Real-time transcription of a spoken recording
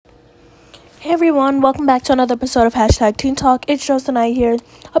Hey everyone, welcome back to another episode of Hashtag Teen Talk. It's Joe tonight here.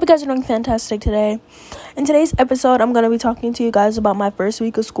 Hope you guys are doing fantastic today. In today's episode, I'm going to be talking to you guys about my first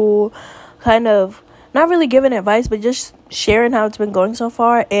week of school, kind of not really giving advice, but just sharing how it's been going so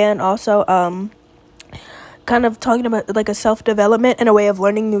far, and also kind of talking about like a self-development and a way of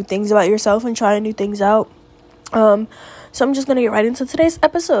learning new things about yourself and trying new things out. So I'm just going to get right into today's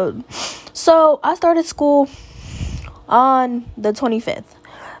episode. So I started school on the 25th.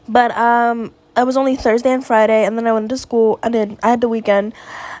 But it was only Thursday and Friday, and then I went to school, and then I had the weekend,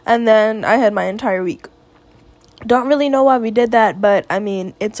 and then I had my entire week. Don't really know why we did that, but I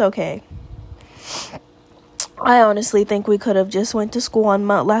mean, it's okay. I honestly think we could have just went to school on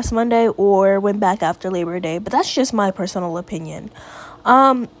last Monday or went back after Labor Day, but that's just my personal opinion.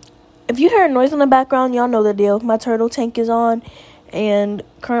 If you hear a noise in the background, y'all know the deal. My turtle tank is on, and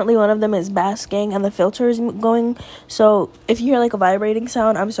currently one of them is basking and the filter is going. So if you hear like a vibrating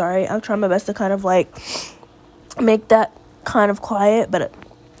sound, I'm sorry. I'll try my best to kind of like make that kind of quiet, but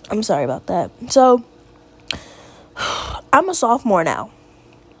I'm sorry about that. So I'm a sophomore now,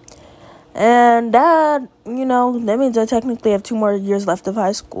 and that means I technically have 2 more years left of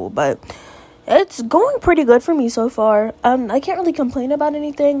high school, but it's going pretty good for me so far. I can't really complain about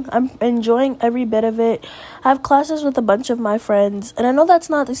anything. I'm enjoying every bit of it. I have classes with a bunch of my friends, and I know that's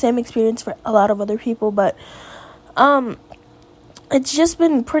not the same experience for a lot of other people, but it's just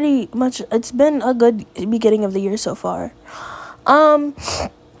been it's been a good beginning of the year so far.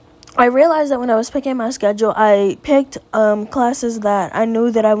 I realized that when I was picking my schedule, I picked classes that I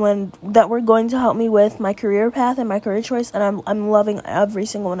knew that were going to help me with my career path and my career choice, and I'm loving every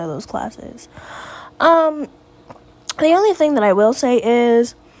single one of those classes. The only thing that I will say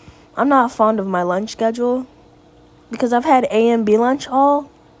is I'm not fond of my lunch schedule, because I've had A and B lunch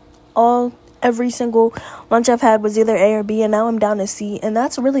every single lunch I've had was either A or B, and now I'm down to C, and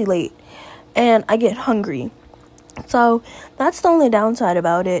that's really late, and I get hungry. So that's the only downside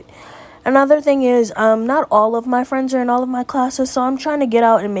about it. Another thing is not all of my friends are in all of my classes, so I'm trying to get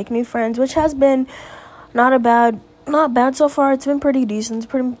out and make new friends, which has been not bad so far. It's been pretty decent.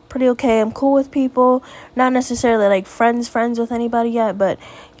 It's pretty okay. I'm cool with people, not necessarily like friends with anybody yet, but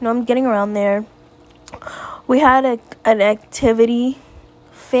I'm getting around there. We had an activity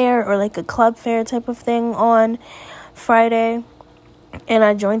fair or like a club fair type of thing on Friday, and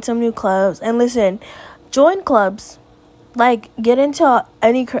I joined some new clubs. And listen, join clubs, like get into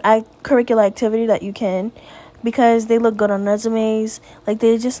any curricular activity that you can, because they look good on resumes. Like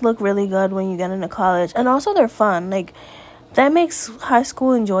they just look really good when you get into college, and also they're fun. Like that makes high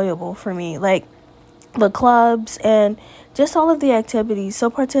school enjoyable for me, like the clubs and just all of the activities. So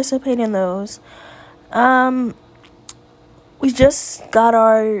participate in those. We got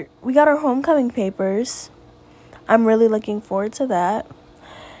our homecoming papers. I'm really looking forward to that.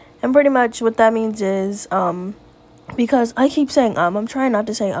 And pretty much what that means is, because I keep saying I'm trying not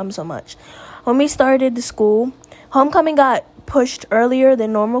to say so much. When we started the school, homecoming got pushed earlier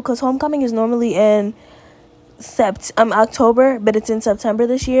than normal, because homecoming is normally in October, but it's in September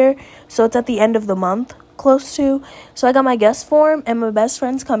this year, so it's at the end of the month, close to. So I got my guest form, and my best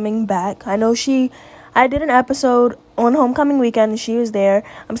friend's coming back. I did an episode on homecoming weekend, and she was there.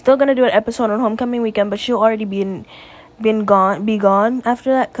 I'm still gonna do an episode on homecoming weekend, but she'll already be gone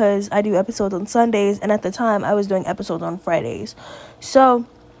after that, because I do episodes on Sundays, and at the time I was doing episodes on Fridays. So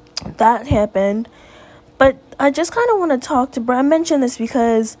that happened. But I just kind of want to talk to I mention this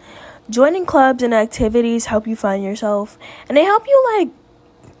because joining clubs and activities help you find yourself, and they help you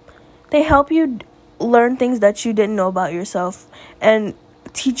learn things that you didn't know about yourself and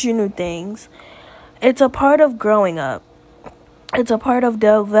teach you new things. It's a part of growing up. It's a part of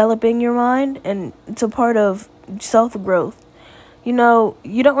developing your mind, and it's a part of self-growth. You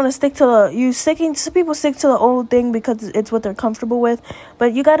don't want to stick to some people stick to the old thing because it's what they're comfortable with,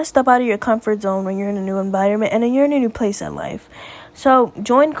 but you got to step out of your comfort zone when you're in a new environment and then you're in a new place in life. So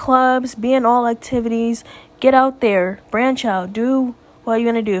join clubs, be in all activities, get out there, branch out, do what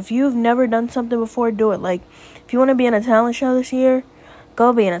you're going to do. If you've never done something before, do it. Like, if you want to be in a talent show this year,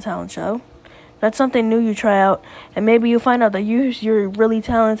 go be in a talent show. That's something new you try out, and maybe you find out that you're really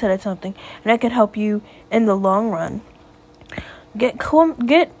talented at something, and that could help you in the long run. Get cool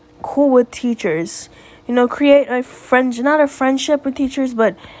with teachers. Create not a friendship with teachers,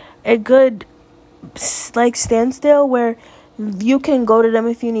 but a good standstill where you can go to them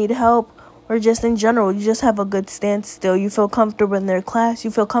if you need help, or just in general, you just have a good standstill. You feel comfortable in their class.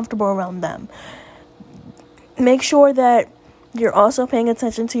 You feel comfortable around them. Make sure that you're also paying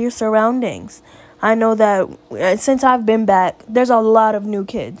attention to your surroundings. I know that since I've been back, there's a lot of new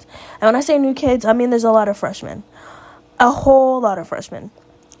kids. And when I say new kids, I mean there's a lot of freshmen. A whole lot of freshmen.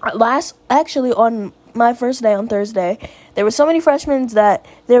 Actually, on my first day on Thursday, there were so many freshmen that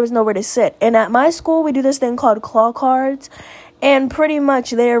there was nowhere to sit. And at my school, we do this thing called claw cards, and pretty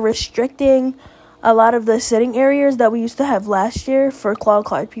much they're restricting a lot of the sitting areas that we used to have last year for claw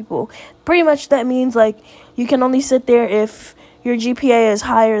card people. Pretty much that means like you can only sit there if your GPA is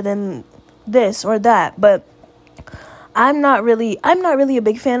higher than this or that. But I'm not really a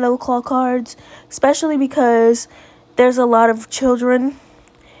big fan of claw cards, especially because there's a lot of children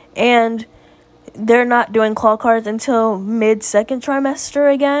and they're not doing claw cards until mid-second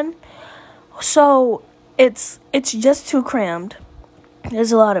trimester again. So it's just too crammed.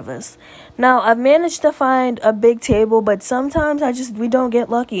 There's a lot of us. Now, I've managed to find a big table, but sometimes we don't get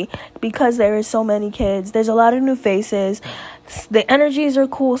lucky because there is so many kids. There's a lot of new faces. The energies are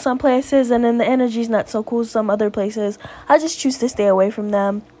cool some places, and then the energy's not so cool some other places. I just choose to stay away from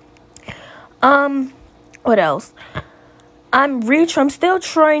them. What else? I'm still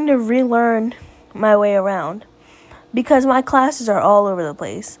trying to relearn my way around because my classes are all over the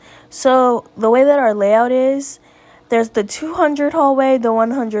place. So the way that our layout is, there's the 200 hallway, the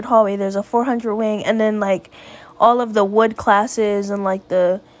 100 hallway, there's a 400 wing, and then like all of the wood classes and like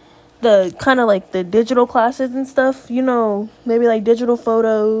the kind of like the digital classes and stuff, maybe like digital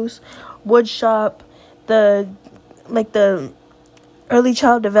photos, wood shop, the early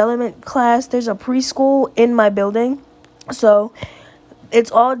child development class. There's a preschool in my building. So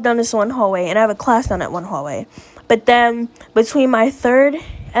it's all done in one hallway, and I have a class done at one hallway. But then between my third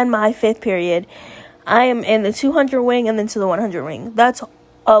and my fifth period, I am in the 200 wing and then to the 100 wing. That's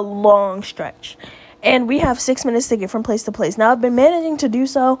a long stretch. And we have 6 minutes to get from place to place. Now, I've been managing to do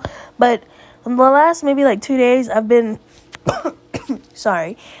so, but in the last maybe like 2 days, I've been,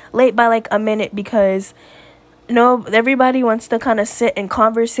 late by like a minute because everybody wants to kind of sit and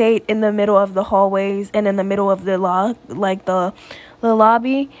conversate in the middle of the hallways and in the middle of the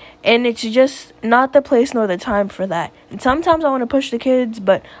lobby, and it's just not the place nor the time for that. And sometimes I want to push the kids,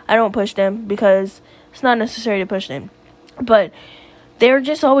 but I don't push them because it's not necessary to push them. But they're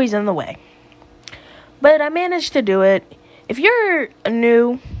just always in the way. But I managed to do it. If you're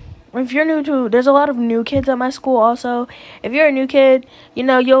new to, there's a lot of new kids at my school also. If you're a new kid,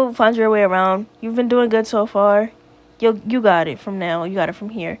 you'll find your way around. You've been doing good so far. You got it from now. You got it from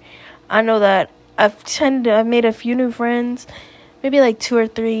here. I know that I've made a few new friends, maybe like 2 or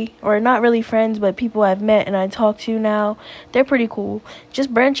 3, or not really friends, but people I've met and I talk to now. They're pretty cool.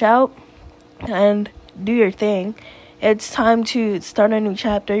 Just branch out and do your thing. It's time to start a new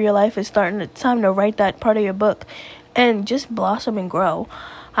chapter. Your life is starting. It's time to write that part of your book and just blossom and grow.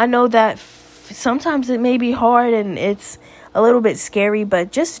 I know that sometimes it may be hard and it's a little bit scary,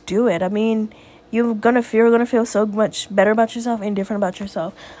 but just do it. I mean, you're gonna feel so much better about yourself and different about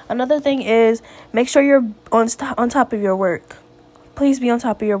yourself. Another thing is make sure you're on top of your work. Please be on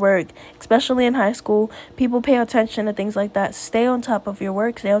top of your work, especially in high school. People pay attention to things like that. Stay on top of your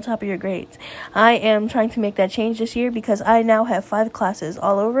work. Stay on top of your grades. I am trying to make that change this year because I now have 5 classes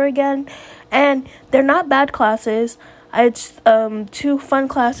all over again, and they're not bad classes. It's 2 fun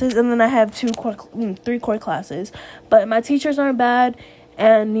classes, and then I have 3 core classes. But my teachers aren't bad,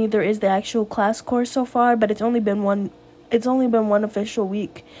 and neither is the actual class course so far. But it's only been one official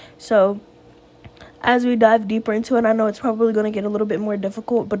week. So as we dive deeper into it, I know it's probably going to get a little bit more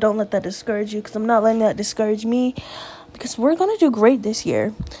difficult, but don't let that discourage you, because I'm not letting that discourage me, because we're going to do great this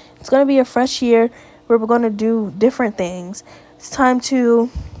year. It's going to be a fresh year where we're going to do different things. It's time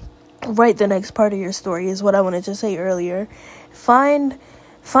to write the next part of your story is what I wanted to say earlier. Find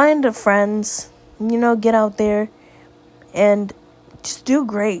friends, get out there and just do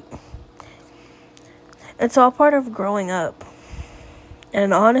great. It's all part of growing up.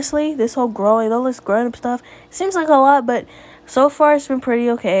 And honestly, this whole all this growing up stuff, it seems like a lot, but so far it's been pretty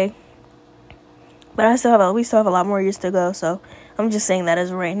okay. But we still have a lot more years to go, so I'm just saying that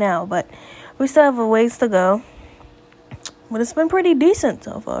as of right now. But we still have a ways to go. But it's been pretty decent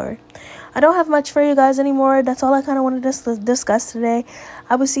so far. I don't have much for you guys anymore. That's all I kind of wanted to discuss today.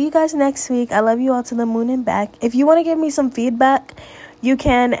 I will see you guys next week. I love you all to the moon and back. If you want to give me some feedback, you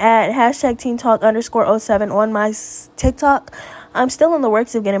can at #TeenTalk_07 on my TikTok. I'm still in the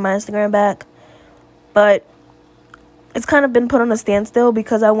works of getting my Instagram back, but it's kind of been put on a standstill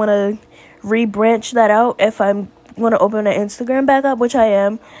because I want to rebranch that out if I'm going to open an Instagram back up, which I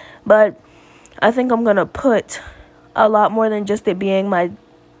am. But I think I'm going to put a lot more than just it being my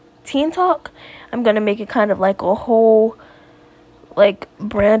Teen Talk. I'm going to make it kind of like a whole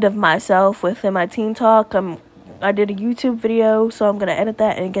brand of myself within my Teen Talk. I did a YouTube video, so I'm going to edit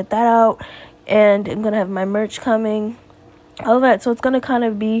that and get that out. And I'm going to have my merch coming. all that. So it's gonna kind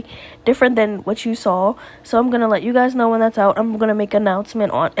of be different than what you saw. So I'm gonna let you guys know when that's out. I'm gonna make an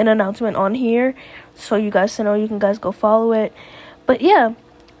announcement on here, so you guys to know. You can guys go follow it. But yeah,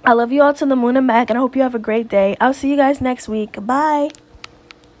 I love you all to the moon and back, and I hope you have a great day. I'll see you guys next week. Bye.